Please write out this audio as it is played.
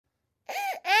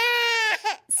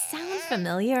Sound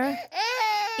familiar?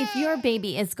 If your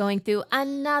baby is going through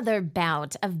another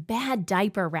bout of bad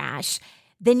diaper rash,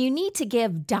 then you need to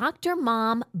give Dr.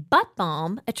 Mom Butt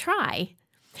Balm a try.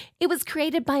 It was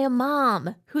created by a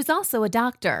mom who's also a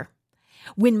doctor.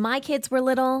 When my kids were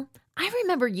little, I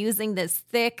remember using this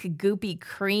thick, goopy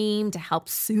cream to help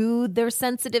soothe their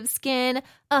sensitive skin.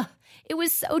 It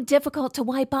was so difficult to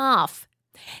wipe off.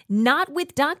 Not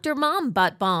with Dr. Mom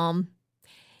Butt Balm.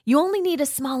 You only need a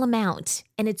small amount,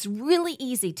 and it's really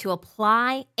easy to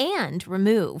apply and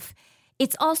remove.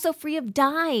 It's also free of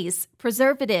dyes,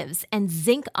 preservatives, and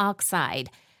zinc oxide,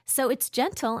 so it's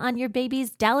gentle on your baby's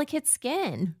delicate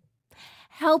skin.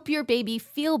 Help your baby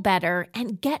feel better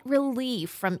and get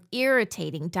relief from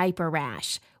irritating diaper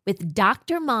rash with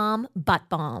Dr. Mom Butt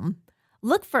Balm.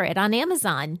 Look for it on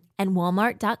Amazon and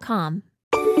Walmart.com.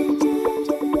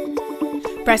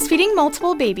 Breastfeeding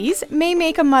multiple babies may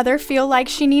make a mother feel like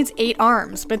she needs 8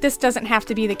 arms, but this doesn't have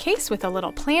to be the case with a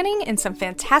little planning and some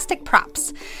fantastic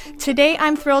props. Today,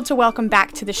 I'm thrilled to welcome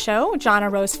back to the show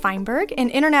Jonna Rose Feinberg,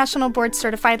 an international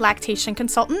board-certified lactation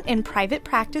consultant in private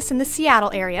practice in the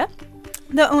Seattle area,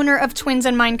 the owner of Twins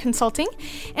and Mind Consulting,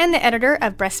 and the editor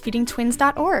of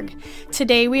breastfeedingtwins.org.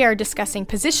 Today, we are discussing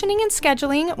positioning and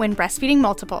scheduling when breastfeeding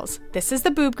multiples. This is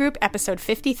the Boob Group, episode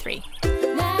 53.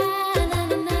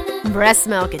 Breast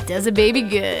milk, it does a baby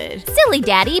good. Silly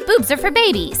daddy, boobs are for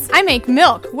babies. I make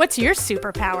milk. What's your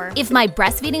superpower? If my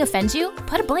breastfeeding offends you,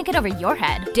 put a blanket over your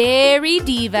head. Dairy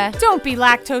diva. Don't be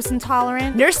lactose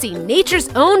intolerant. Nursing nature's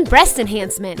own breast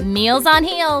enhancement. Meals on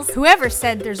heels. Whoever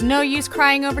said there's no use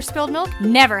crying over spilled milk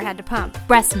never had to pump.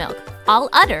 Breast milk. All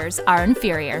udders are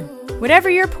inferior. Whatever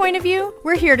your point of view,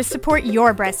 we're here to support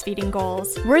your breastfeeding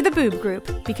goals. We're the Boob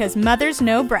Group, because mothers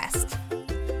know breast.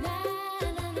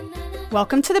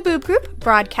 Welcome to the Boob Group,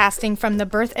 broadcasting from the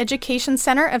Birth Education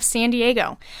Center of San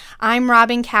Diego. I'm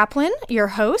Robin Kaplan, your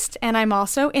host, and I'm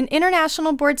also an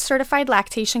international board-certified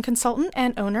lactation consultant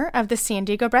and owner of the San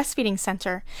Diego Breastfeeding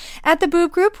Center. At the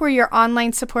Boob Group, we're your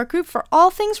online support group for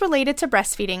all things related to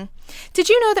breastfeeding. Did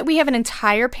you know that we have an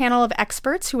entire panel of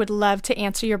experts who would love to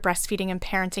answer your breastfeeding and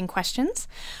parenting questions?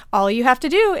 All you have to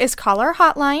do is call our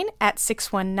hotline at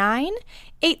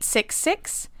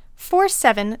 619-866-4775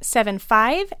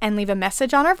 and leave a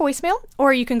message on our voicemail,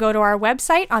 or you can go to our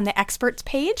website on the experts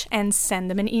page and send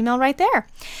them an email right there.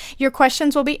 Your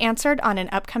questions will be answered on an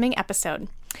upcoming episode.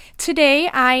 Today,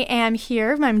 I am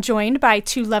here. I'm joined by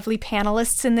 2 lovely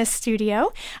panelists in this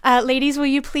studio. Ladies, will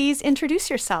you please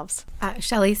introduce yourselves?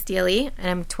 Shelly Steely,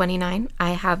 and I'm 29. I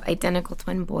have identical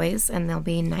twin boys, and they'll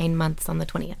be 9 months on the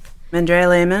 20th. Andrea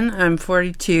Lehman, I'm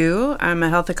 42. I'm a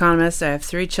health economist. I have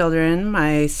 3 children.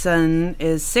 My son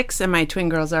is 6 and my twin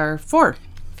girls are 4.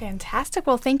 Fantastic.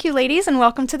 Well, thank you, ladies, and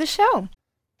welcome to the show.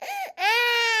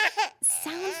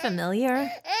 Sound familiar?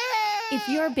 If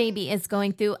your baby is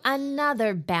going through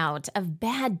another bout of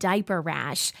bad diaper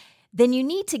rash, then you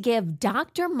need to give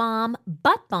Dr. Mom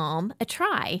Butt Balm a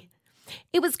try.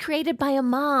 It was created by a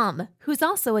mom who's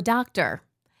also a doctor.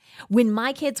 When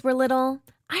my kids were little,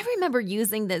 I remember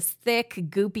using this thick,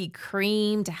 goopy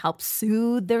cream to help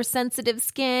soothe their sensitive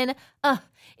skin.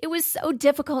 It was so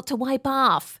difficult to wipe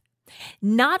off.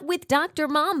 Not with Dr.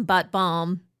 Mom Butt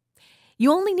Balm.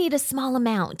 You only need a small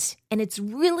amount, and it's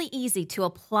really easy to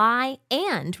apply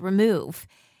and remove.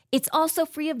 It's also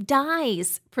free of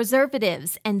dyes,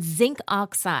 preservatives, and zinc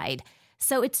oxide,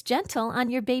 so it's gentle on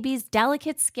your baby's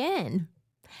delicate skin.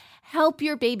 Help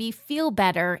your baby feel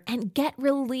better and get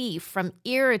relief from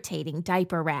irritating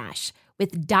diaper rash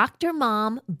with Dr.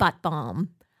 Mom Butt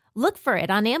Balm. Look for it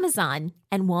on Amazon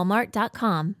and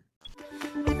Walmart.com.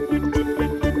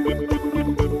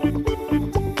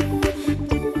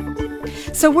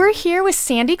 So we're here with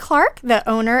Sandy Clark, the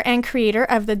owner and creator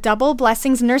of the Double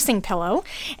Blessings Nursing Pillow.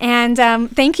 And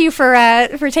thank you for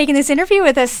taking this interview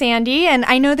with us, Sandy. And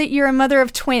I know that you're a mother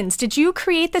of twins. Did you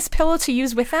create this pillow to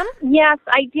use with them? Yes,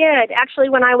 I did. Actually,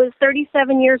 when I was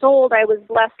 37 years old, I was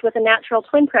blessed with a natural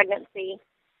twin pregnancy.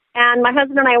 And my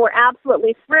husband and I were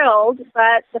absolutely thrilled,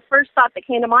 but the first thought that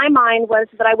came to my mind was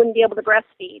that I wouldn't be able to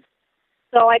breastfeed.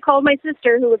 So I called my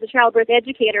sister, who was a childbirth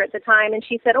educator at the time, and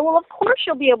she said, "Oh, well, of course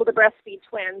you'll be able to breastfeed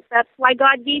twins. That's why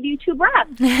God gave you 2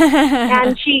 breasts."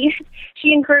 And she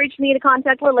encouraged me to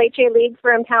contact La Leche League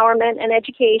for empowerment and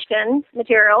education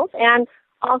materials, and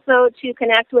also to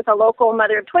connect with a local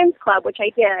Mother of Twins club, which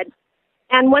I did.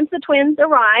 And once the twins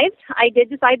arrived, I did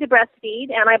decide to breastfeed,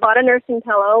 and I bought a nursing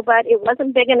pillow, but it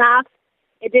wasn't big enough.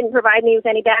 It didn't provide me with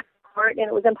any back support, and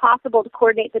it was impossible to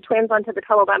coordinate the twins onto the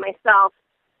pillow by myself.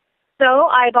 So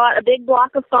I bought a big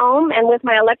block of foam, and with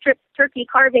my electric turkey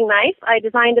carving knife, I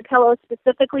designed a pillow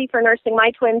specifically for nursing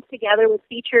my twins together with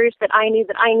features that I knew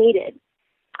that I needed.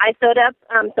 I sewed up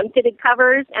some fitted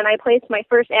covers, and I placed my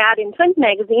first ad in Twins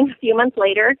magazine a few months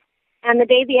later. And the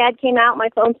day the ad came out, my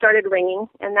phone started ringing,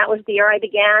 and that was the year I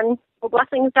began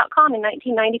blessings.com in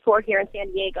 1994 here in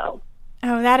San Diego.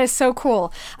 Oh, that is so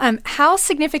cool. How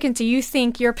significant do you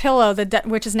think your pillow,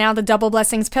 which is now the Double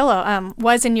Blessings pillow,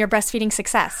 was in your breastfeeding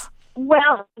success?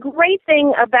 Well, the great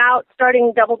thing about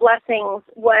starting Double Blessings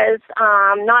was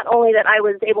not only that I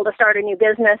was able to start a new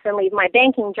business and leave my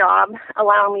banking job,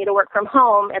 allowing me to work from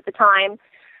home at the time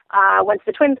once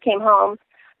the twins came home.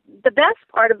 The best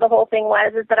part of the whole thing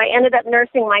was that I ended up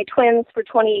nursing my twins for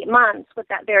 28 months with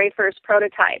that very first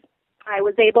prototype. I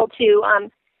was able to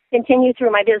continue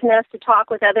through my business to talk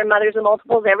with other mothers of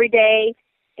multiples every day,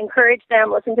 encourage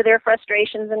them, listen to their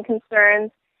frustrations and concerns,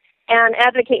 and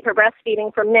advocate for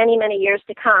breastfeeding for many, many years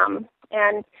to come.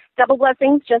 And Double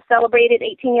Blessings just celebrated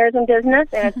 18 years in business,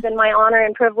 and it's been my honor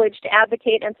and privilege to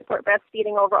advocate and support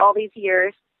breastfeeding over all these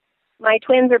years. My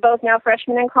twins are both now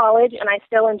freshmen in college, and I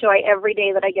still enjoy every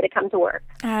day that I get to come to work.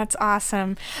 That's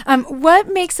awesome.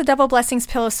 What makes the Double Blessings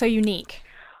pillow so unique?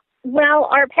 Well,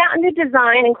 our patented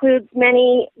design includes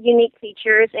many unique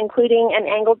features, including an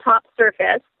angled top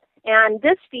surface. And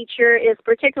this feature is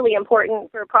particularly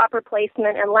important for proper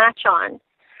placement and latch-on.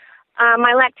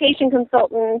 My lactation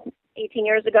consultant 18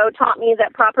 years ago taught me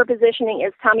that proper positioning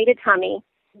is tummy to tummy,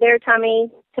 their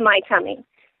tummy to my tummy.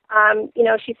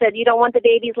 She said, you don't want the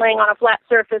babies laying on a flat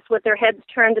surface with their heads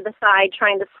turned to the side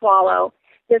trying to swallow.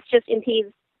 This just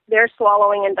impedes their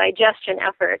swallowing and digestion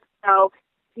efforts. So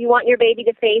you want your baby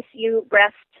to face you,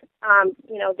 breast,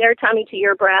 their tummy to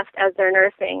your breast as they're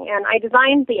nursing. And I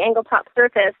designed the angle top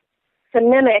surface to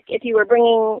mimic if you were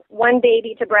bringing one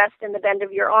baby to breast in the bend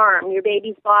of your arm. Your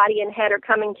baby's body and head are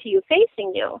coming to you,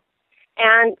 facing you.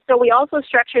 And so we also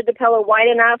structured the pillow wide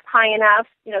enough, high enough,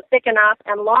 thick enough,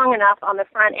 and long enough on the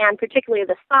front and particularly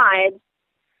the sides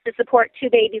to support two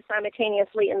babies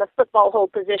simultaneously in the football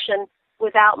hold position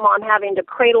without mom having to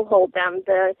cradle hold them.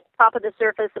 The top of the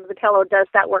surface of the pillow does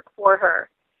that work for her.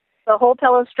 The whole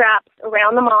pillow straps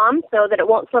around the mom so that it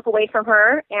won't slip away from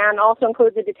her, and also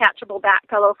includes a detachable back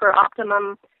pillow for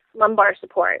optimum lumbar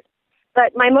support.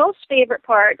 But my most favorite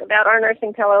part about our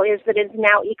nursing pillow is that it's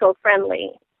now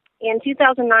eco-friendly. In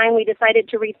 2009, we decided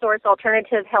to resource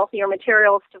alternative, healthier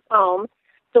materials to foam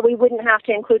so we wouldn't have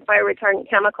to include fire-retardant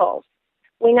chemicals.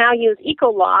 We now use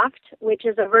EcoLoft, which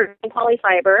is a virgin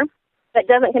polyfiber that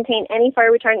doesn't contain any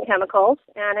fire-retardant chemicals,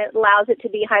 and it allows it to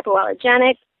be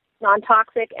hypoallergenic,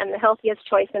 non-toxic, and the healthiest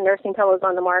choice in nursing pillows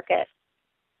on the market.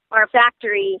 Our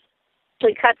factory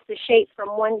actually cuts the shape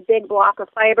from one big block of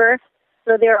fiber,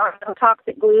 so there are no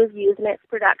toxic glues used in its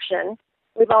production.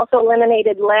 We've also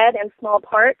eliminated lead and small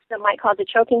parts that might cause a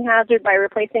choking hazard by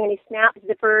replacing any snap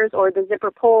zippers or the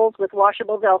zipper pulls with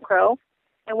washable Velcro.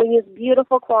 And we use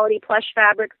beautiful quality plush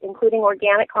fabrics, including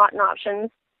organic cotton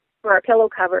options for our pillow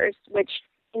covers, which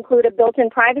include a built-in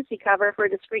privacy cover for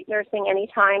discreet nursing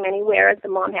anytime, anywhere as the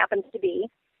mom happens to be.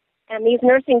 And these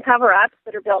nursing cover-ups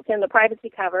that are built in the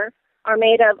privacy cover are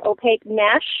made of opaque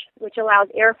mesh, which allows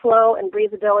airflow and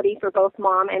breathability for both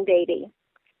mom and baby.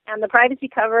 And the privacy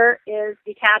cover is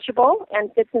detachable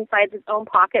and fits inside its own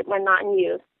pocket when not in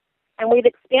use. And we've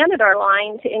expanded our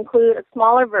line to include a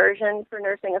smaller version for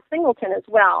nursing a singleton as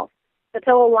well. The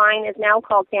pillow line is now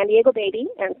called San Diego Baby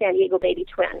and San Diego Baby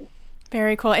Twin.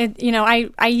 Very cool.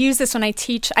 I use this when I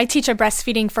teach. I teach a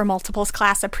breastfeeding for multiples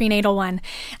class, a prenatal one,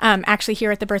 actually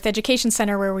here at the Birth Education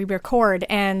Center where we record.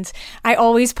 And I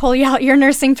always pull out your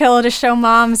nursing pillow to show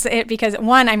moms it because,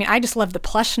 one, I just love the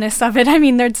plushness of it.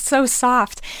 They're so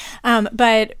soft.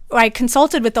 But I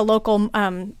consulted with the local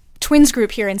twins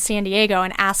group here in San Diego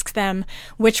and asked them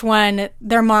which one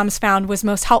their moms found was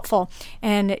most helpful.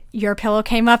 And your pillow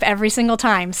came up every single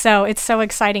time. So it's so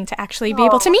exciting to actually be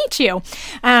able to meet you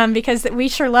because we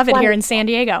sure love it here in San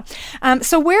Diego.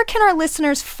 So where can our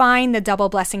listeners find the Double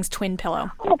Blessings twin pillow?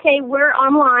 Okay, we're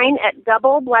online at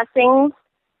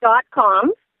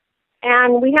doubleblessings.com.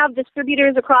 And we have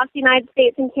distributors across the United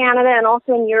States and Canada and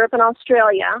also in Europe and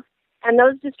Australia. And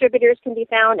those distributors can be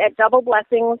found at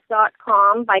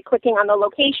doubleblessings.com by clicking on the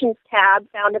Locations tab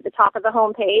found at the top of the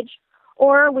homepage.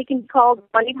 Or we can call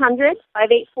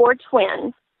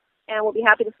 1-800-584-TWIN, and we'll be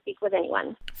happy to speak with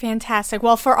anyone. Fantastic.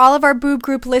 Well, for all of our Boob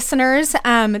Group listeners,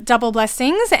 Double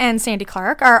Blessings and Sandy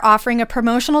Clark are offering a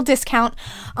promotional discount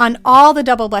on all the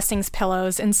Double Blessings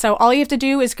pillows. And so all you have to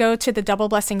do is go to the Double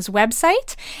Blessings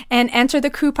website and enter the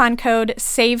coupon code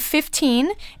SAVE15,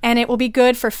 and it will be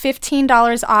good for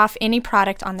 $15 off any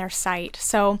product on their site.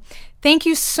 So thank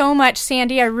you so much,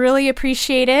 Sandy. I really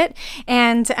appreciate it.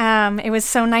 And it was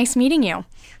so nice meeting you.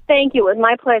 Thank you. It was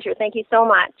my pleasure. Thank you so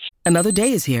much. Another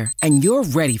day is here, and you're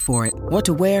ready for it. What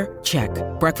to wear? Check.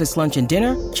 Breakfast, lunch, and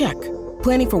dinner? Check.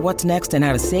 Planning for what's next and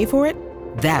how to save for it?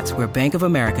 That's where Bank of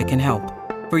America can help.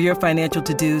 For your financial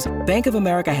to-dos, Bank of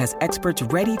America has experts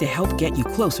ready to help get you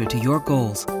closer to your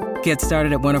goals. Get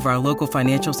started at one of our local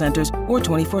financial centers or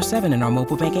 24/7 in our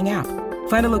mobile banking app.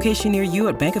 Find a location near you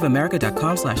at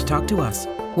bankofamerica.com/talktous.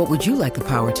 What would you like the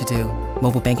power to do?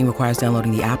 Mobile banking requires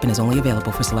downloading the app and is only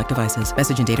available for select devices.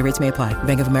 Message and data rates may apply.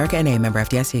 Bank of America N.A., member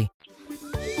FDIC.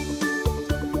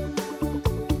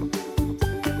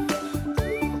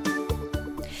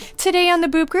 Today on the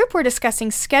Boob Group, we're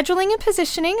discussing scheduling and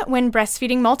positioning when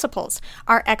breastfeeding multiples.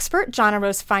 Our expert, Jonna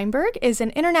Rose Feinberg, is an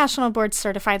international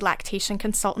board-certified lactation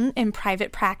consultant in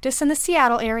private practice in the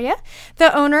Seattle area,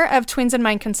 the owner of Twins in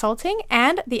Mind Consulting,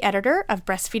 and the editor of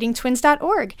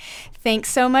breastfeedingtwins.org. Thanks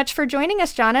so much for joining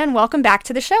us, Jonna, and welcome back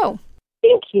to the show.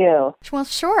 Thank you. Well,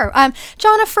 sure.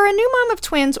 Jonna, for a new mom of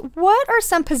twins, what are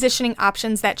some positioning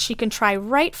options that she can try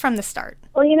right from the start?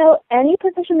 Well, any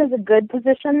position is a good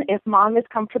position if mom is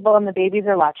comfortable and the babies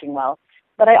are latching well.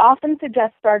 But I often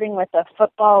suggest starting with a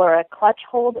football or a clutch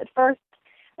hold at first.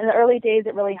 In the early days,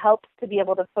 it really helps to be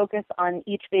able to focus on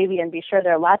each baby and be sure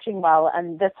they're latching well.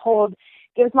 And this hold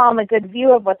gives mom a good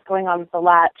view of what's going on with the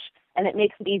latch. And it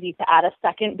makes it easy to add a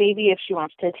second baby if she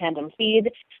wants to tandem feed.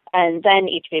 And then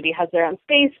each baby has their own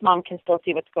space. Mom can still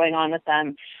see what's going on with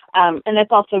them. And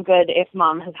it's also good if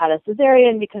mom has had a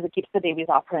cesarean because it keeps the babies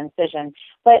off her incision.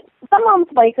 But some moms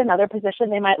like another position.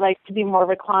 They might like to be more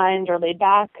reclined or laid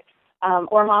back.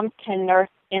 Or moms can nurse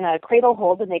in a cradle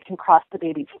hold and they can cross the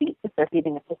baby's feet if they're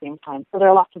feeding at the same time. So there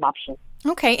are lots of options.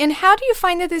 Okay, and how do you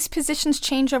find that these positions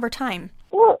change over time?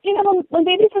 Well, when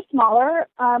babies are smaller,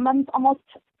 moms almost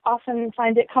often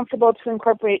find it comfortable to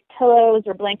incorporate pillows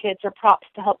or blankets or props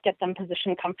to help get them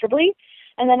positioned comfortably.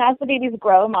 And then as the babies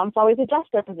grow, moms always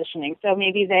adjust their positioning. So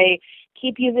maybe they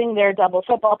keep using their double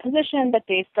football position, but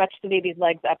they stretch the baby's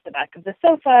legs up the back of the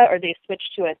sofa, or they switch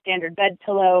to a standard bed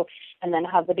pillow and then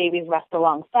have the babies rest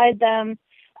alongside them.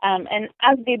 And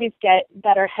as babies get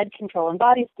better head control and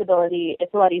body stability,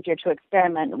 it's a lot easier to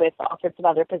experiment with all sorts of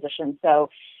other positions. So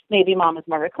maybe mom is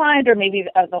more reclined, or maybe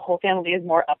the whole family is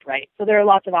more upright. So there are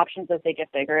lots of options as they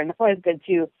get bigger, and it's always good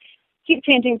to keep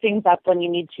changing things up when you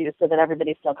need to so that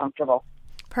everybody's still comfortable.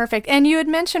 Perfect. And you had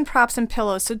mentioned props and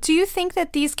pillows. So do you think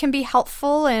that these can be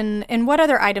helpful, and what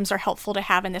other items are helpful to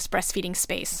have in this breastfeeding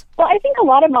space? Well, I think a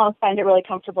lot of moms find it really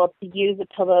comfortable to use a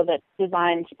pillow that's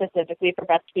designed specifically for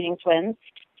breastfeeding twins.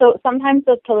 So sometimes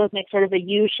those pillows make sort of a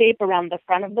U shape around the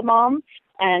front of the mom,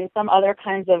 and some other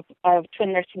kinds of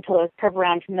twin nursing pillows curve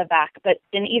around from the back. But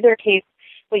in either case,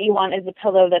 what you want is a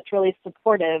pillow that's really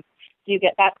supportive. So you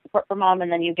get back support for mom,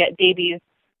 and then you get babies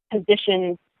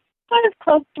positioned kind of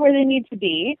close to where they need to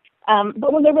be.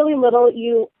 But when they're really little,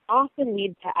 you often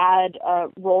need to add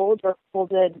rolled or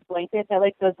folded blankets. I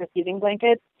like those receiving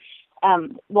blankets,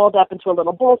 rolled up into a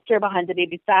little bolster behind the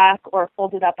baby's back or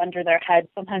folded up under their head.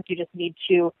 Sometimes you just need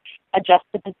to adjust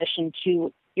the position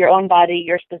to your own body,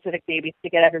 your specific babies, to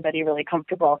get everybody really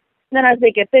comfortable. And then as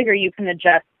they get bigger, you can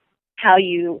adjust how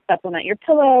you supplement your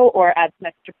pillow or add some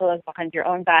extra pillows behind your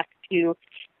own back to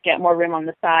get more room on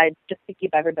the sides, just to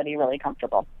keep everybody really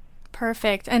comfortable.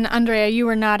 Perfect. And Andrea, you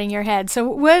were nodding your head. So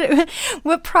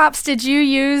what props did you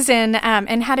use, and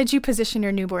how did you position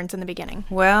your newborns in the beginning?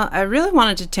 Well, I really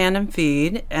wanted to tandem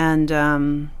feed, and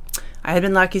I had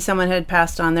been lucky someone had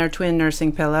passed on their twin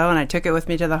nursing pillow, and I took it with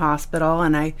me to the hospital,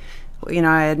 and I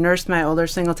had nursed my older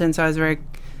singleton, so I was very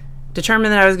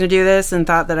determined that I was going to do this and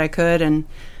thought that I could, and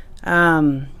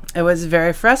it was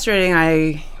very frustrating.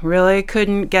 I really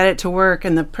couldn't get it to work,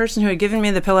 and the person who had given me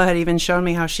the pillow had even shown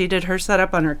me how she did her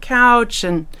setup on her couch,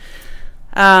 and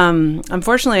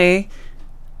unfortunately,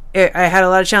 I had a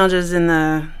lot of challenges in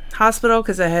the hospital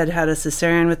because I had had a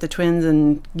cesarean with the twins,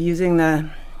 and using the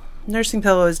nursing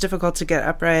pillow was difficult to get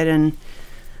upright, and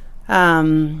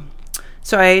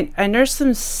so I nursed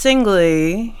them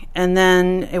singly, and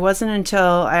then it wasn't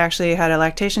until I actually had a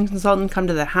lactation consultant come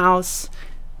to the house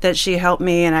that she helped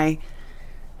me, and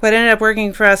what ended up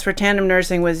working for us for tandem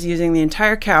nursing was using the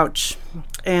entire couch,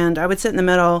 and I would sit in the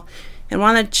middle, and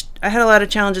I had a lot of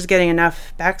challenges getting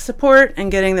enough back support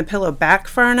and getting the pillow back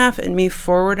far enough and me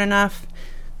forward enough.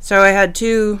 So I had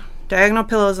 2 diagonal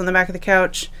pillows on the back of the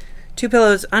couch, 2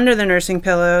 pillows under the nursing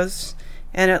pillows,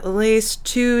 and at least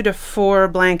 2 to 4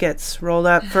 blankets rolled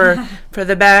up for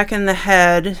the back and the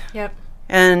head. Yep.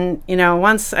 And,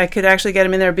 once I could actually get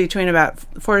them in there between about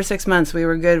 4 to 6 months, we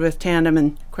were good with tandem.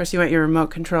 And, of course, you want your remote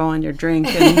control and your drink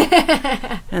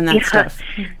and that stuff.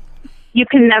 You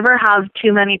can never have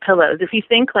too many pillows. If you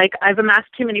think, like, I've amassed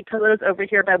too many pillows over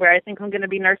here by where I think I'm going to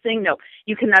be nursing, no,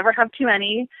 you can never have too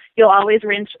many. You'll always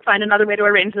find another way to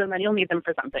arrange them, and you'll need them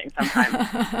for something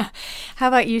sometime. How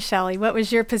about you, Shelley? What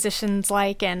was your positions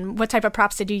like, and what type of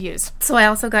props did you use? So I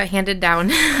also got handed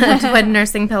down a twin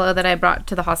nursing pillow that I brought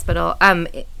to the hospital.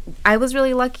 I was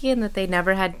really lucky in that they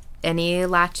never had any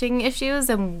latching issues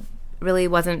and really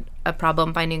wasn't a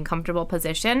problem finding a comfortable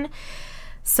position.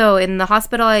 So in the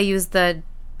hospital, I used the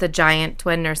giant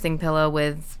twin nursing pillow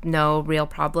with no real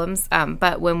problems.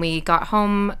 But when we got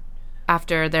home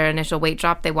after their initial weight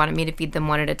drop, they wanted me to feed them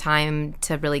one at a time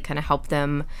to really kind of help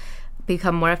them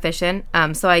become more efficient.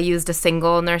 So I used a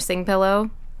single nursing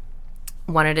pillow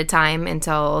one at a time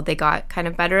until they got kind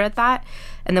of better at that.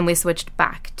 And then we switched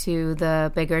back to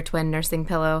the bigger twin nursing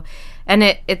pillow. And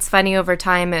it's funny, over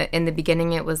time, in the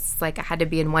beginning, it was like I had to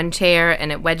be in one chair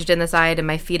and it wedged in the side and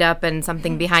my feet up and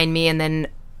something behind me. And then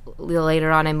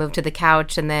later on, I moved to the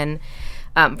couch. And then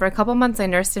for a couple months, I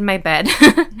nursed in my bed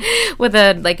with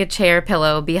a chair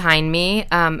pillow behind me.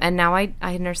 And now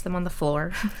I nurse them on the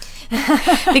floor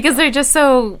because they're just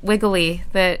so wiggly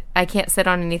that I can't sit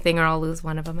on anything or I'll lose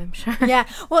one of them, I'm sure. Yeah.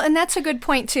 Well, and that's a good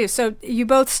point, too. So you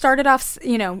both started off,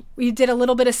 you did a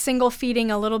little bit of single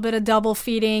feeding, a little bit of double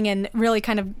feeding, and really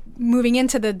kind of moving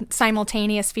into the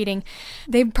simultaneous feeding.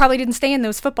 They probably didn't stay in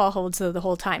those football holds, though, the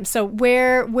whole time. So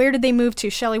where did they move to?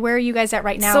 Shelley, where are you guys at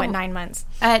right now at 9 months?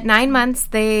 At 9 months,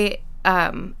 they...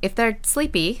 if they're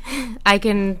sleepy, I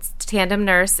can tandem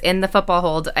nurse in the football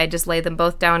hold. I just lay them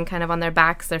both down kind of on their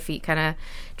backs. Their feet kind of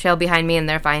trail behind me and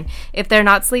they're fine. If they're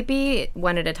not sleepy,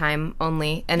 one at a time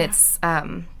only. And it's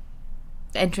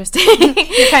interesting.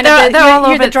 You're kind of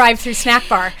you're the drive-through snack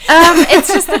bar. It's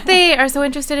just that they are so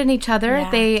interested in each other.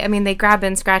 Yeah. They grab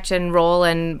and scratch and roll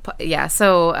and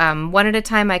So one at a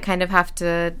time, I kind of have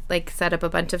to set up a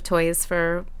bunch of toys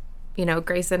for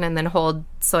Grayson and then hold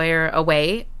Sawyer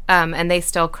away. And they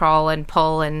still crawl and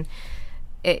pull, and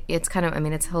it's kind of,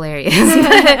 it's hilarious.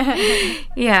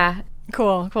 Yeah.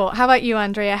 Cool. How about you,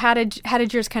 Andrea? How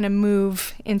did yours kind of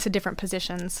move into different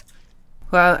positions?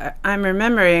 Well, I'm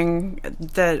remembering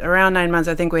that around 9 months,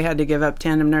 I think we had to give up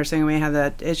tandem nursing. We had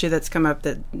that issue that's come up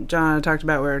that John talked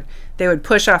about where they would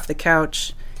push off the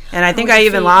couch. And I think I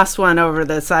even lost one over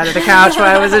the side of the couch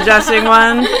while I was adjusting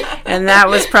one. And that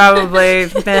was probably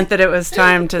meant that it was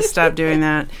time to stop doing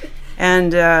that.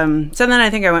 And so then I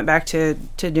think I went back to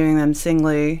doing them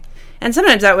singly. And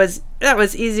sometimes that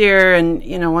was easier. And,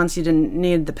 once you didn't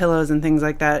need the pillows and things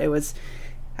like that, it was...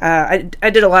 I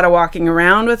did a lot of walking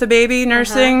around with a baby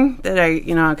nursing that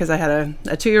because I had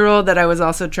a 2-year-old that I was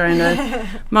also trying to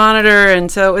monitor.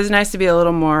 And so it was nice to be a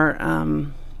little more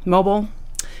mobile.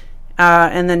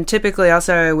 And then typically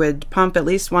also I would pump at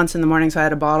least once in the morning, so I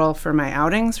had a bottle for my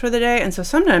outings for the day. And so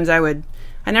sometimes I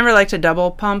never liked to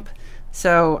double pump,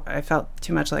 so I felt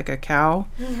too much like a cow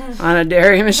on a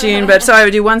dairy machine. But so I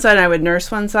would do one side and I would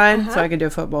nurse one side, so I could do a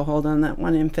football hold on that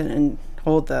one infant and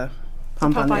hold the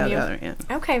pump on the other. Yeah.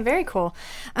 Okay, very cool.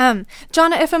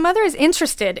 Jonna, if a mother is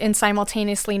interested in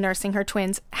simultaneously nursing her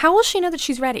twins, how will she know that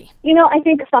she's ready? I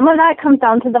think some of that comes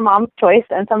down to the mom's choice,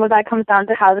 and some of that comes down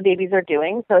to how the babies are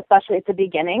doing. So especially at the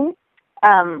beginning,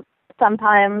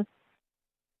 sometimes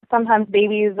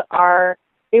babies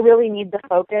they really need the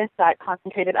focus, that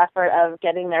concentrated effort of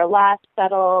getting their latch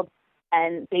settled,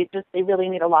 and they really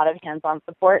need a lot of hands-on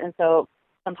support. And so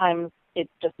sometimes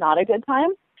it's just not a good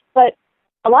time. But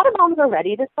a lot of moms are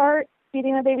ready to start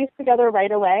feeding the babies together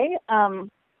right away.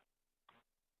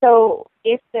 So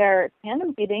if they're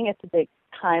tandem feeding, it's a big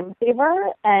time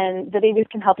saver, and the babies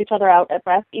can help each other out at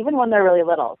breast even when they're really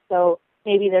little. So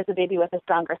maybe there's a baby with a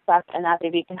stronger suck, and that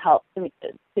baby can help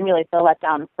stimulate the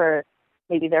letdown for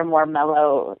maybe their more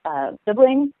mellow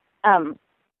sibling.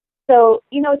 So,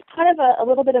 it's kind of a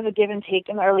little bit of a give and take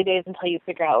in the early days until you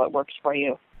figure out what works for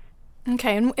you.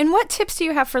 Okay, and what tips do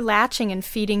you have for latching and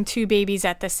feeding 2 babies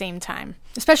at the same time?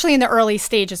 Especially in the early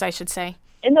stages, I should say.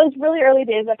 In those really early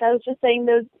days, like I was just saying,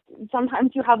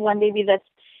 sometimes you have one baby that's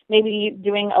maybe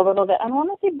doing a little bit, I don't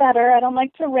want to say better, I don't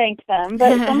like to rank them,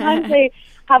 but sometimes they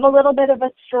have a little bit of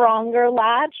a stronger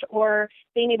latch, or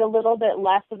they need a little bit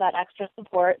less of that extra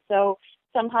support. So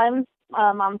sometimes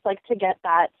moms like to get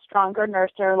that stronger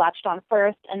nurser latched on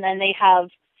first, and then they have,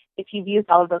 if you've used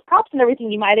all of those props and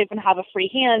everything, you might even have a free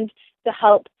hand to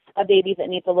help a baby that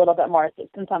needs a little bit more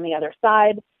assistance on the other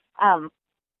side.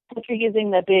 If you're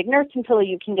using the big nursing pillow,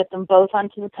 you can get them both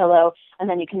onto the pillow, and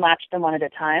then you can latch them one at a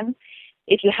time.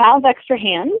 If you have extra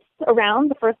hands around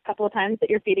the first couple of times that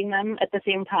you're feeding them at the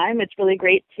same time, it's really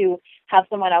great to have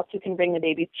someone else who can bring the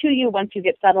babies to you once you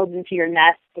get settled into your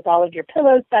nest with all of your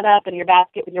pillows set up and your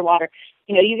basket with your water.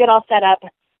 You get all set up.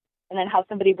 and then have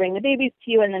somebody bring the babies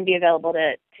to you and then be available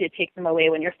to take them away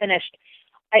when you're finished.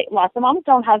 Lots of moms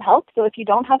don't have help, so if you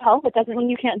don't have help, it doesn't mean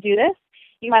you can't do this.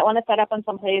 You might want to set up on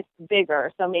someplace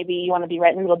bigger. So maybe you want to be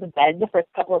right in the middle of the bed the first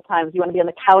couple of times. You want to be on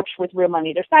the couch with room on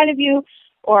either side of you.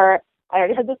 Or I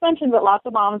already had this mentioned, but lots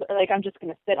of moms are like, I'm just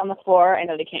going to sit on the floor. I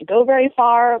know they can't go very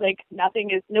far. Like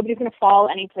nobody's going to fall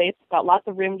any place. It's got lots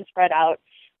of room to spread out.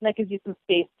 And that gives you some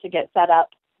space to get set up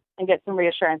and get some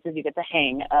reassurance as you get the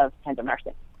hang of tandem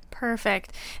nursing.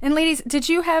 Perfect. And ladies, did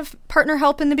you have partner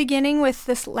help in the beginning with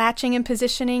this latching and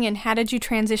positioning, and how did you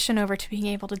transition over to being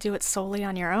able to do it solely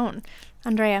on your own?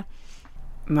 Andrea?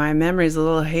 My memory's a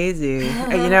little hazy,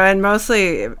 and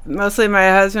mostly my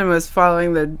husband was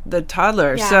following the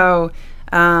toddler. Yeah. So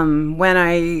when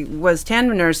I was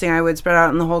tandem nursing, I would spread out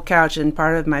on the whole couch, and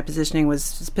part of my positioning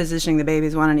was positioning the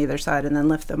babies one on either side and then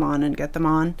lift them on and get them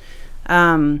on.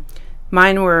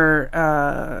 Mine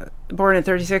were born at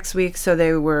 36 weeks, so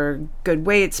they were good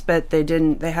weights, but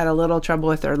they had a little trouble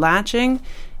with their latching.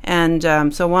 And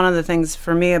so one of the things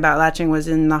for me about latching was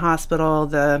in the hospital,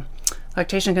 the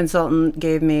lactation consultant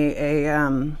gave me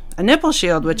a nipple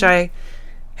shield, which I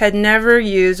had never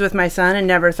used with my son and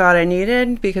never thought I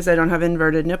needed because I don't have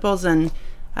inverted nipples, and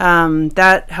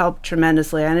that helped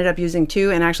tremendously. I ended up using 2,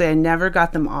 and actually I never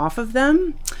got them off of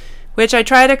them, which I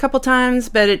tried a couple times,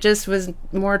 but it just was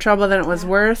more trouble than it was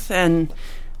worth. And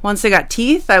once they got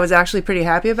teeth, I was actually pretty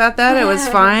happy about that. It was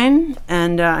fine,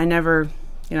 and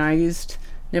I used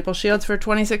nipple shields for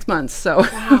 26 months. So.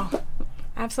 Wow.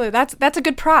 Absolutely. That's a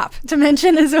good prop to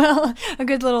mention as well. A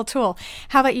good little tool.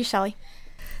 How about you, Shelley?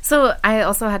 So I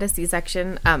also had a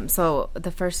C-section. So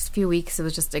the first few weeks, it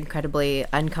was just incredibly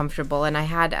uncomfortable. And I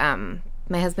had,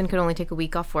 my husband could only take a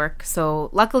week off work.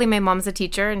 So luckily my mom's a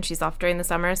teacher and she's off during the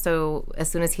summer. So as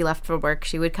soon as he left for work,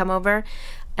 she would come over.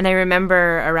 And I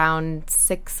remember around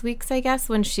 6 weeks, I guess,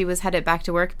 when she was headed back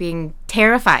to work, being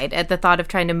terrified at the thought of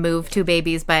trying to move 2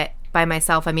 babies by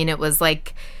myself. I mean, it was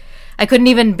like, I couldn't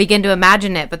even begin to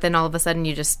imagine it, but then all of a sudden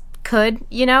you just could,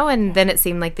 and then it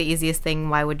seemed like the easiest thing.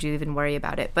 Why would you even worry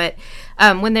about it? But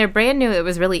when they're brand new, it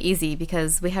was really easy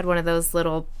because we had one of those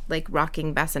little like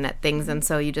rocking bassinet things, and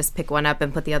so you just pick one up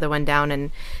and put the other one down,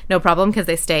 and no problem because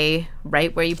they stay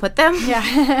right where you put them.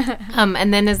 Yeah.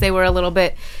 And then as they were a little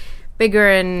bit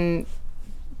bigger and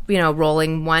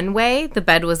rolling one way, the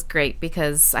bed was great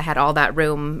because I had all that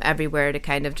room everywhere to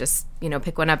kind of just,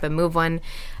 pick one up and move one.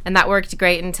 And that worked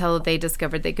great until they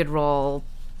discovered they could roll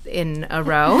in a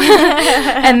row.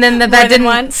 And then the bed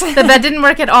didn't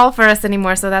work at all for us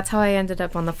anymore. So that's how I ended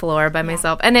up on the floor by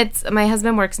myself. And my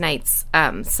husband works nights.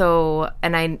 And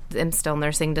I am still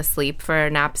nursing to sleep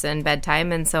for naps and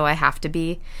bedtime. And so I have to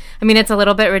be, it's a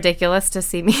little bit ridiculous to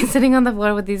see me sitting on the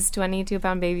floor with these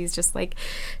 22-pound babies, just like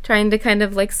trying to kind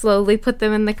of like slowly put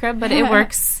them in the crib, but it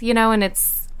works, and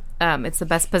it's the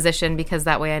best position because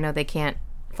that way I know they can't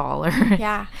fall.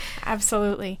 Yeah,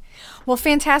 absolutely. Well,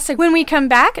 fantastic. When we come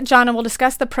back, Jonna will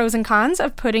discuss the pros and cons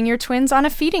of putting your twins on a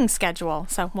feeding schedule.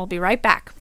 So we'll be right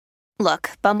back.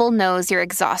 Look, Bumble knows you're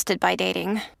exhausted by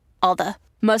dating. All the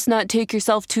must not take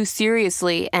yourself too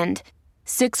seriously and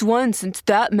 6'1" since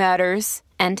that matters.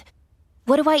 And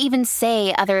what do I even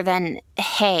say other than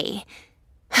hey?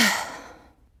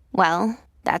 Well,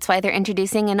 that's why they're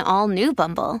introducing an all-new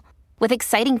Bumble. With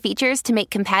exciting features to make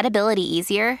compatibility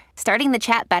easier, starting the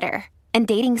chat better, and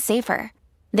dating safer.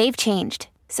 They've changed,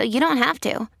 so you don't have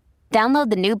to.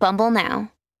 Download the new Bumble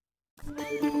now.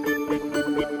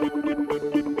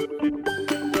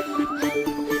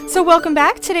 So welcome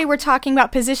back. Today we're talking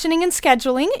about positioning and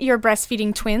scheduling your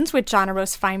breastfeeding twins with Jonna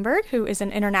Rose Feinberg, who is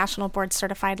an international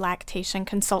board-certified lactation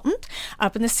consultant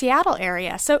up in the Seattle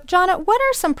area. So, Jonna, what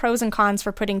are some pros and cons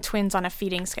for putting twins on a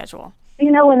feeding schedule?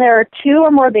 When there are 2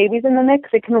 or more babies in the mix,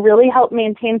 it can really help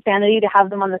maintain sanity to have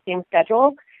them on the same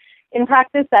schedule. In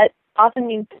practice, that often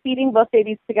means feeding both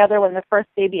babies together when the first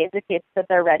baby indicates that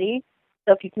they're ready.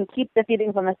 So if you can keep the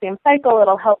feedings on the same cycle,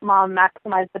 it'll help mom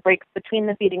maximize the breaks between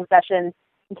the feeding sessions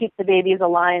and keep the babies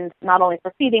aligned not only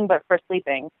for feeding but for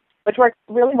sleeping, which works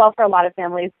really well for a lot of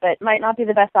families, but might not be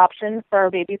the best option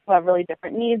for babies who have really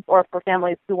different needs or for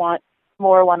families who want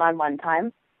more one-on-one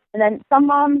time. And then some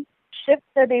moms shift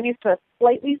their babies to a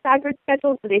slightly staggered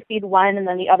schedule, so they feed one and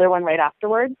then the other one right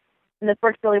afterwards. And this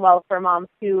works really well for moms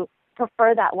who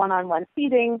prefer that one-on-one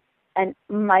feeding and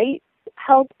might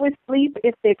help with sleep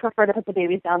if they prefer to put the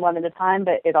babies down one at a time,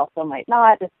 but it also might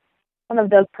not. It's one of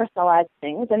those personalized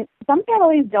things. And some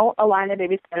families don't align their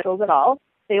baby schedules at all.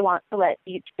 They want to let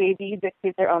each baby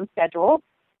dictate their own schedule,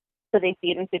 so they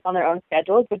feed and sleep on their own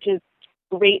schedules, which is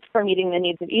great for meeting the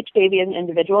needs of each baby as an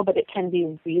individual, but it can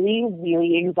be really,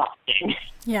 really exhausting.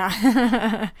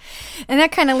 Yeah. And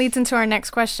that kind of leads into our next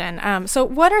question. So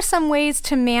what are some ways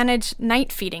to manage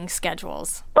night feeding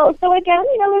schedules? Well, so again,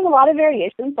 there's a lot of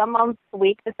variation. Some moms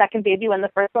wake the second baby when the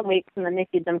first one wakes, and then they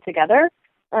feed them together.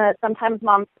 Sometimes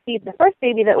moms feed the first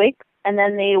baby that wakes, and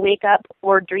then they wake up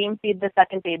or dream feed the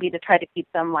second baby to try to keep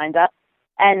them lined up.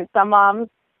 And some moms,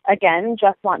 again,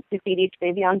 just want to feed each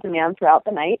baby on demand throughout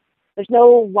the night. There's no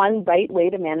one right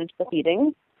way to manage the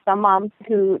feeding. Some moms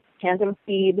who tandem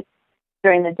feed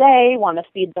during the day want to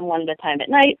feed them one at a time at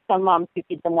night. Some moms who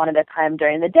feed them one at a time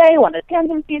during the day want to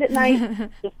tandem feed at night,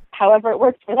 just however it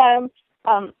works for them.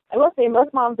 I will say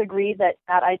most moms agree that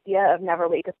idea of never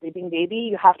wake a sleeping baby,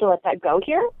 you have to let that go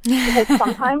here, because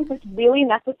sometimes it's really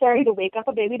necessary to wake up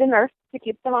a baby to nurse to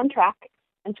keep them on track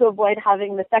and to avoid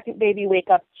having the second baby wake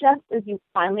up just as you've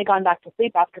finally gone back to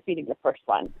sleep after feeding the first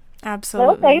one.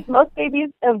 Absolutely. So I will say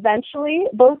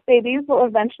both babies will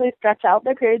eventually stretch out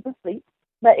their periods of sleep.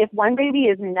 But if one baby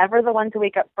is never the one to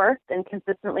wake up first and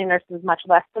consistently nurses much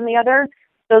less than the other,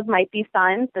 those might be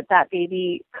signs that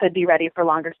baby could be ready for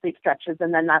longer sleep stretches,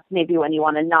 and then that's maybe when you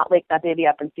want to not wake that baby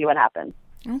up and see what happens.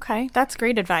 Okay, that's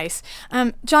great advice.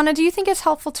 Jonna, do you think it's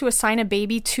helpful to assign a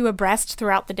baby to a breast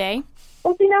throughout the day?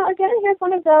 Well, again, here's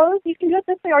one of those. You can do it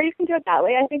this way or you can do it that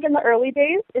way. I think in the early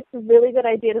days, it's a really good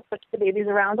idea to switch the babies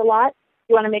around a lot.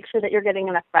 You want to make sure that you're getting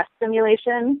enough breast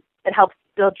stimulation. It helps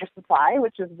build your supply,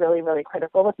 which is really, really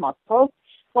critical with multiples.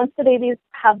 Once the babies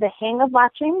have the hang of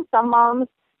latching, some moms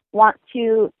want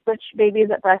to switch babies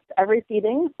at breast every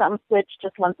feeding. Some switch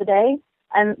just once a day.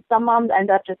 And some moms end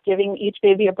up just giving each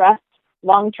baby a breast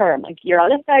long term. Like, you're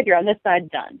on this side, you're on this side,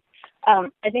 done.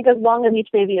 I think as long as each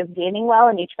baby is gaining well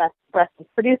and each breast is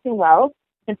producing well,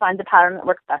 you can find the pattern that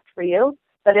works best for you.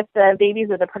 But if the babies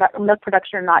or the milk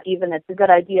production are not even, it's a good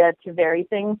idea to vary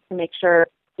things to make sure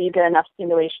that you get enough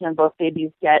stimulation and both babies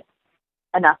get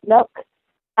enough milk.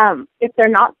 If they're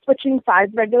not switching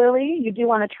sides regularly, you do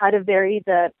want to try to vary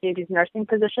the baby's nursing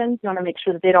positions. You want to make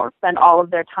sure that they don't spend all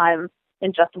of their time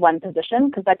in just one position,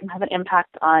 because that can have an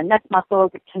impact on neck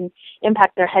muscles. It can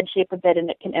impact their head shape a bit,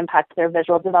 and it can impact their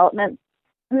visual development.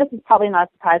 And this is probably not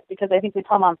a surprise, because I think we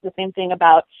tell moms the same thing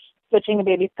about switching a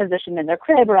baby's position in their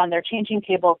crib or on their changing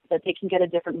table so that they can get a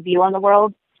different view on the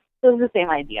world. So it's the same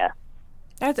idea.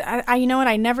 You know what?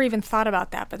 I never even thought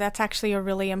about that, but that's actually a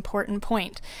really important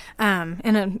point,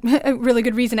 and a really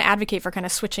good reason to advocate for kind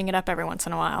of switching it up every once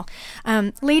in a while.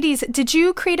 Ladies, did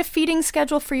you create a feeding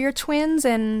schedule for your twins,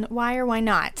 and why or why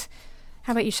not?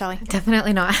 How about you, Shelley?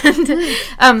 Definitely not.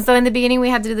 So in the beginning, we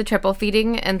had to do the triple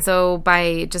feeding, and so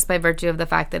by virtue of the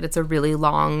fact that it's a really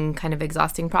long, kind of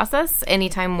exhausting process,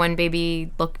 anytime one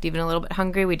baby looked even a little bit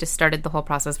hungry, we just started the whole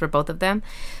process for both of them,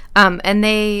 and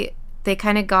they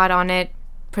kind of got on it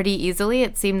pretty easily.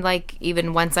 It seemed like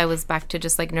even once I was back to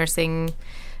just like nursing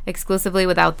exclusively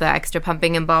without the extra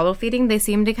pumping and bottle feeding, they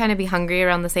seemed to kind of be hungry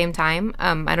around the same time.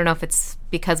 I don't know if it's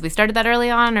because we started that early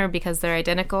on or because they're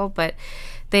identical, but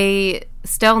they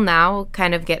still now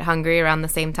kind of get hungry around the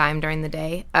same time during the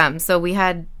day. So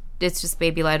it's just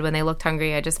baby-led. When they looked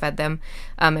hungry, I just fed them.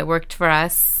 It worked for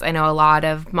us. I know a lot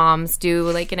of moms do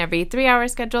like an every 3-hour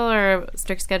schedule or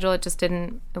strict schedule. It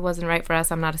wasn't right for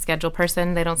us. I'm not a schedule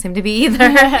person. They don't seem to be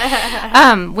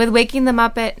either. With waking them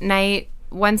up at night,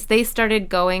 once they started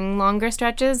going longer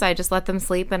stretches, I just let them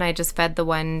sleep, and I just fed the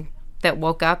one that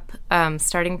woke up,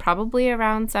 starting probably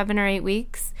around 7 or 8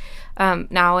 weeks.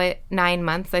 Now at 9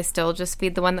 months, I still just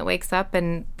feed the one that wakes up,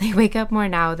 and they wake up more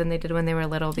now than they did when they were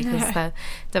little because the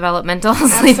developmental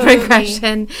sleep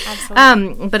regression.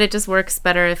 Absolutely. But it just works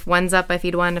better. If one's up, I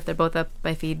feed one. If they're both up,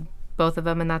 I feed both of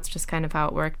them, and that's just kind of how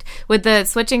it worked. With the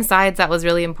switching sides, that was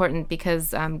really important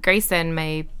because Grayson,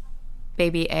 my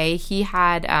baby A, he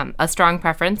had a strong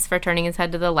preference for turning his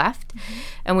head to the left,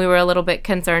 and we were a little bit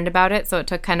concerned about it, so it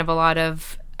took kind of a lot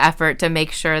of effort to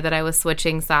make sure that I was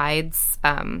switching sides,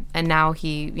 and now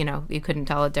you couldn't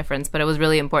tell a difference, but it was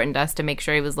really important to us to make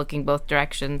sure he was looking both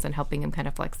directions and helping him kind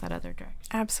of flex that other direction.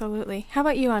 Absolutely. How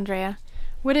about you, Andrea?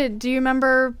 Do you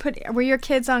remember, were your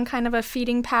kids on kind of a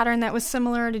feeding pattern that was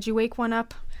similar? Did you wake one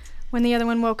up when the other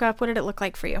one woke up? What did it look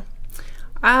like for you?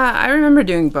 I remember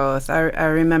doing both. I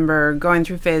remember going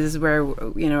through phases where,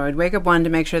 I'd wake up one to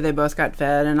make sure they both got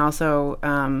fed, and also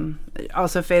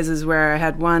phases where I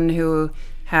had one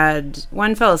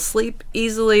fell asleep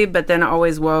easily, but then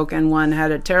always woke, and one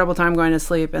had a terrible time going to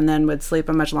sleep and then would sleep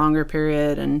a much longer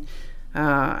period. And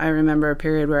I remember a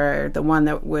period where the one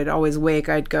that would always wake,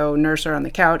 I'd go nurse her on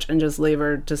the couch and just leave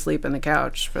her to sleep on the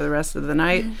couch for the rest of the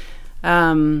night.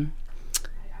 And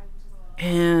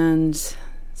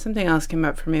something else came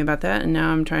up for me about that, and now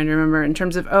I'm trying to remember in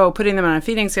terms of, putting them on a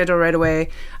feeding schedule right away.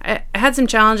 I had some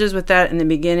challenges with that in the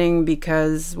beginning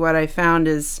because what I found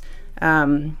is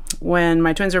when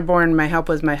my twins were born, my help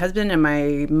was my husband and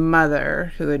my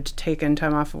mother, who had taken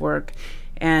time off of work.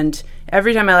 And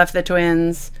every time I left the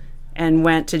twins and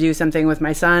went to do something with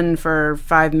my son for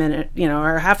 5 minutes,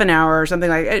 or half an hour or something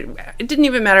like it. It didn't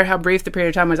even matter how brief the period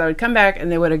of time was. I would come back and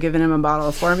they would have given him a bottle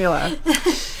of formula.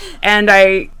 And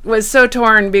I was so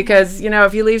torn because,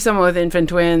 if you leave someone with infant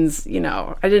twins,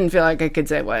 I didn't feel like I could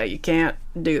say, well, you can't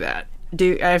do that.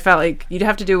 I felt like you'd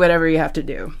have to do whatever you have to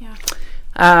do. Yeah.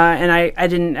 And I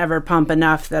didn't ever pump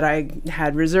enough that I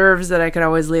had reserves that I could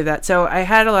always leave that. So I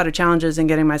had a lot of challenges in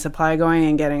getting my supply going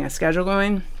and getting a schedule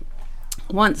going.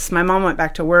 Once my mom went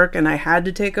back to work and I had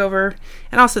to take over,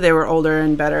 and also they were older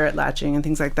and better at latching and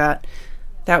things like that,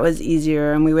 that was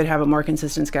easier, and we would have a more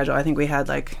consistent schedule. I think we had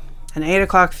like an 8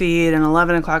 o'clock feed, an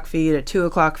 11 o'clock feed, a 2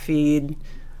 o'clock feed,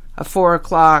 a 4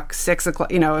 o'clock, 6 o'clock,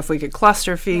 if we could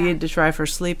cluster feed to try for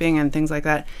sleeping and things like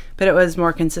that. But it was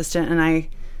more consistent, and I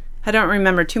don't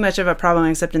remember too much of a problem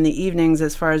except in the evenings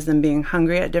as far as them being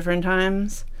hungry at different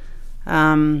times.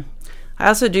 I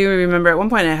also do remember at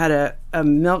one point I had a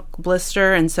milk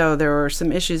blister, and so there were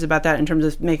some issues about that in terms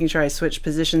of making sure I switched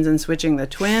positions and switching the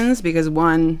twins, because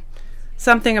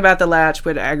something about the latch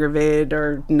would aggravate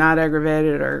or not aggravate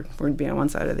it, or would be on one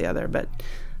side or the other. But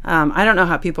I don't know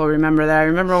how people remember that. I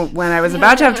remember when I was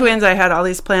about to have twins, I had all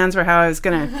these plans for how I was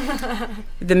going to,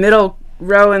 the middle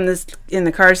row in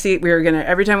the car seat, we were going to,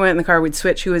 every time we went in the car, we'd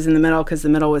switch who was in the middle because the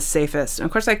middle was safest. And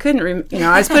of course I couldn't,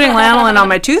 I was putting lanolin on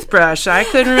my toothbrush. I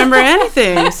couldn't remember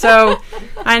anything. So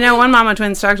I know one mama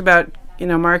twins talked about,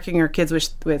 marking her kids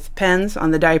with pens on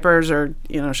the diapers or,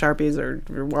 Sharpies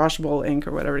or washable ink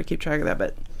or whatever to keep track of that.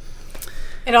 But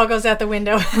it all goes out the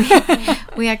window.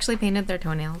 We actually painted their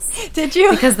toenails. Did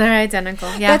you? Because they're identical.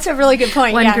 Yeah. That's a really good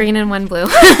point. One green and one blue.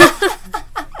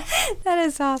 That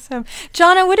is awesome.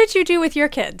 Jonna, what did you do with your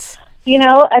kids?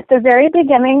 At the very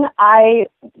beginning, I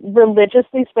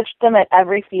religiously switched them at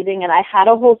every feeding, and I had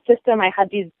a whole system. I had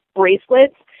these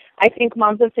bracelets. I think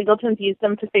moms of singletons use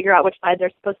them to figure out which side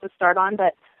they're supposed to start on,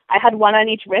 but I had one on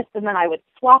each wrist, and then I would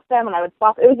swap them, and I would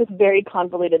swap. It was this very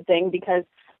convoluted thing because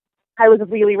I was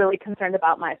really, really concerned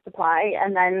about my supply,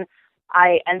 and then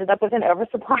I ended up with an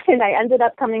oversupply, and I ended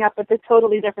up coming up with this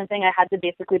totally different thing. I had to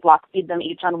basically block feed them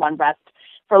each on one breast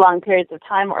for long periods of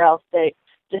time, or else they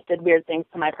just did weird things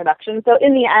to my production. So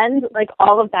in the end, like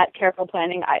all of that careful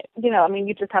planning,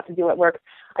 you just have to do what works.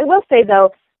 I will say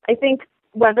though, I think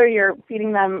whether you're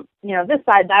feeding them, this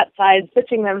side, that side,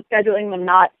 switching them, scheduling them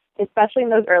not, especially in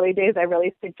those early days, I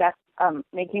really suggest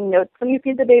making notes when you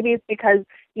feed the babies, because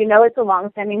it's a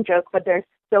long-standing joke, but there's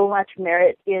so much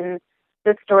merit in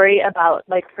the story about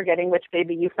like forgetting which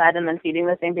baby you fed and then feeding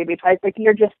the same baby twice. Like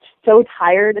you're just so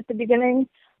tired at the beginning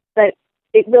that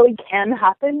it really can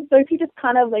happen. So if you just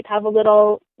kind of like have a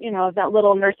little, that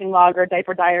little nursing log or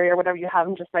diaper diary or whatever you have,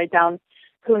 and just write down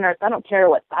who nursed. I don't care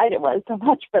what side it was so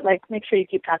much, but like make sure you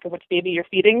keep track of which baby you're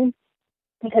feeding,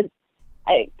 because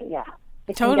it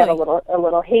can get a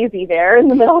little hazy there in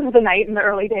the middle of the night in the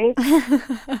early days.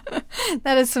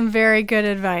 That is some very good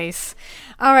advice.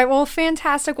 All right, well,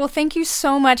 fantastic. Well, thank you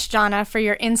so much, Jonna, for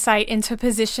your insight into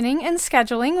positioning and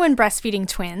scheduling when breastfeeding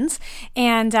twins.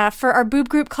 And for our Boob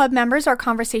Group Club members, our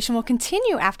conversation will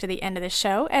continue after the end of the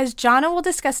show, as Jonna will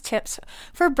discuss tips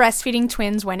for breastfeeding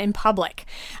twins when in public.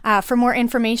 For more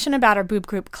information about our Boob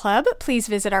Group Club, please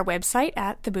visit our website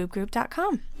at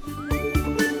theboobgroup.com.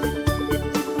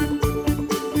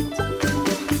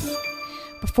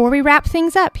 Before we wrap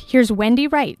things up, here's Wendy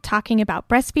Wright talking about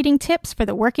breastfeeding tips for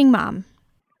the working mom.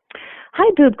 Hi,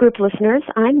 Boob Group listeners.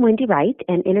 I'm Wendy Wright,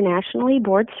 an internationally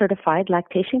board-certified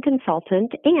lactation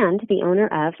consultant and the owner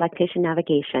of Lactation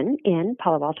Navigation in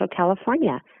Palo Alto,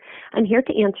 California. I'm here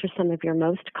to answer some of your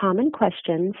most common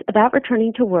questions about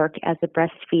returning to work as a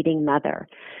breastfeeding mother,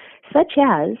 such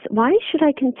as, why should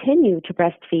I continue to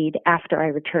breastfeed after I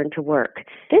return to work?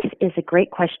 This is a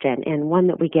great question and one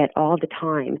that we get all the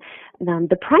time.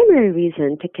 The primary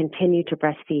reason to continue to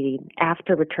breastfeed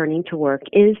after returning to work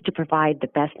is to provide the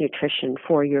best nutrition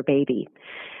for your baby.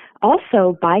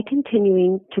 Also, by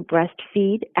continuing to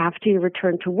breastfeed after you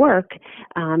return to work,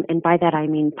 and by that I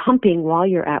mean pumping while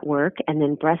you're at work and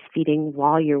then breastfeeding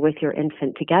while you're with your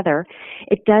infant together,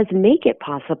 it does make it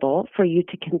possible for you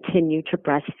to continue to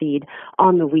breastfeed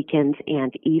on the weekends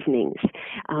and evenings.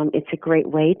 It's a great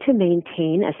way to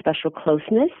maintain a special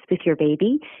closeness with your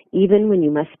baby, even when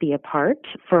you must be apart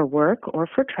for work or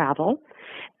for travel.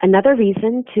 Another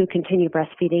reason to continue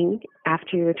breastfeeding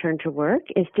after you return to work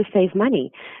is to save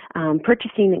money.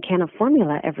 Purchasing a can of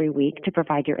formula every week to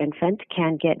provide your infant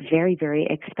can get very, very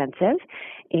expensive.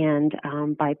 And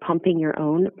by pumping your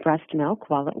own breast milk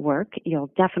while at work,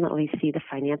 you'll definitely see the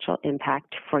financial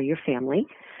impact for your family.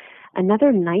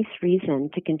 Another nice reason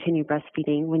to continue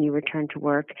breastfeeding when you return to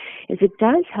work is it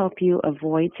does help you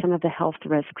avoid some of the health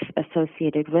risks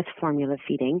associated with formula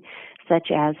feeding,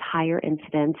 such as higher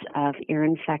incidence of ear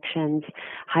infections,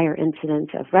 higher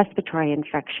incidence of respiratory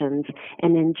infections,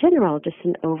 and in general, just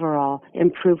an overall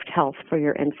improved health for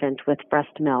your infant with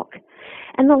breast milk.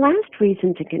 And the last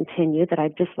reason to continue that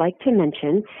I'd just like to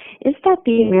mention is that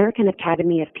the American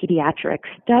Academy of Pediatrics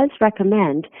does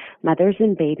recommend mothers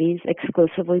and babies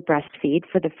exclusively breastfeed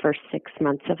for the first 6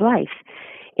 months of life.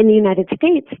 In the United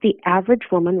States, the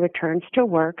average woman returns to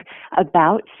work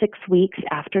about 6 weeks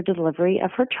after delivery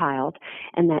of her child,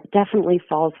 and that definitely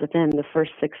falls within the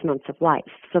first 6 months of life.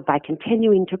 So by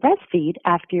continuing to breastfeed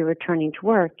after you're returning to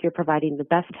work, you're providing the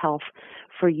best health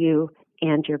for you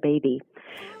and your baby.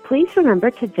 Please remember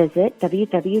to visit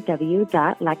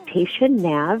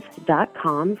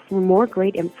www.lactationnav.com for more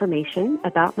great information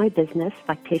about my business,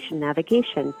 Lactation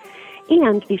Navigation.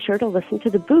 And be sure to listen to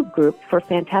the Boob Group for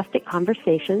fantastic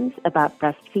conversations about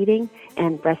breastfeeding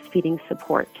and breastfeeding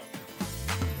support.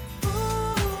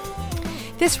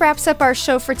 This wraps up our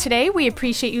show for today. We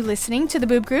appreciate you listening to the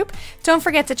Boob Group. Don't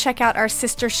forget to check out our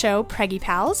sister show, Preggy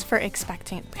Pals, for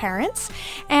expectant parents,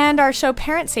 and our show,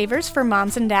 Parent Savers, for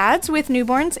moms and dads with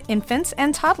newborns, infants,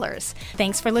 and toddlers.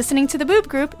 Thanks for listening to the Boob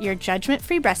Group, your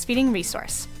judgment-free breastfeeding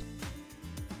resource.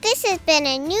 This has been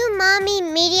a New Mommy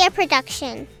Media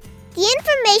production. The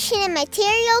information and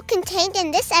material contained in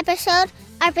this episode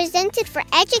are presented for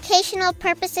educational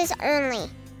purposes only.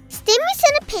 Statements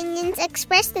and opinions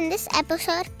expressed in this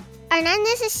episode are not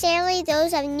necessarily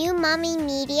those of New Mommy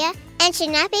Media and should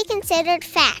not be considered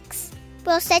facts.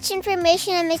 While such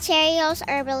information and materials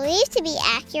are believed to be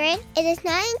accurate, it is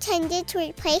not intended to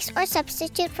replace or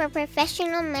substitute for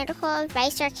professional medical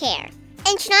advice or care,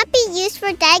 and should not be used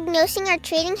for diagnosing or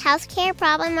treating healthcare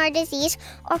problem or disease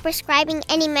or prescribing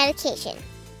any medication.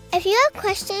 If you have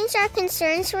questions or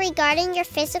concerns regarding your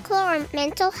physical or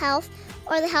mental health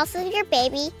or the health of your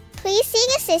baby, please seek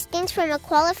assistance from a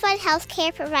qualified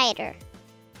healthcare provider.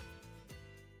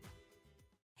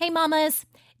 Hey mamas,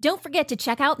 don't forget to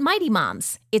check out Mighty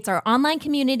Moms. It's our online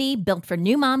community built for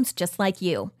new moms just like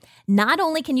you. Not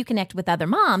only can you connect with other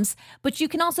moms, but you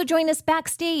can also join us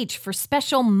backstage for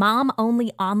special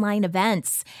mom-only online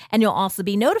events. And you'll also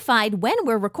be notified when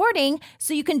we're recording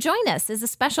so you can join us as a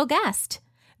special guest.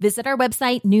 Visit our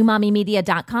website,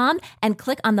 newmommymedia.com, and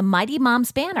click on the Mighty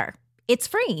Moms banner. It's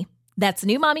free. That's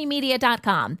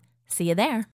newmommymedia.com. See you there.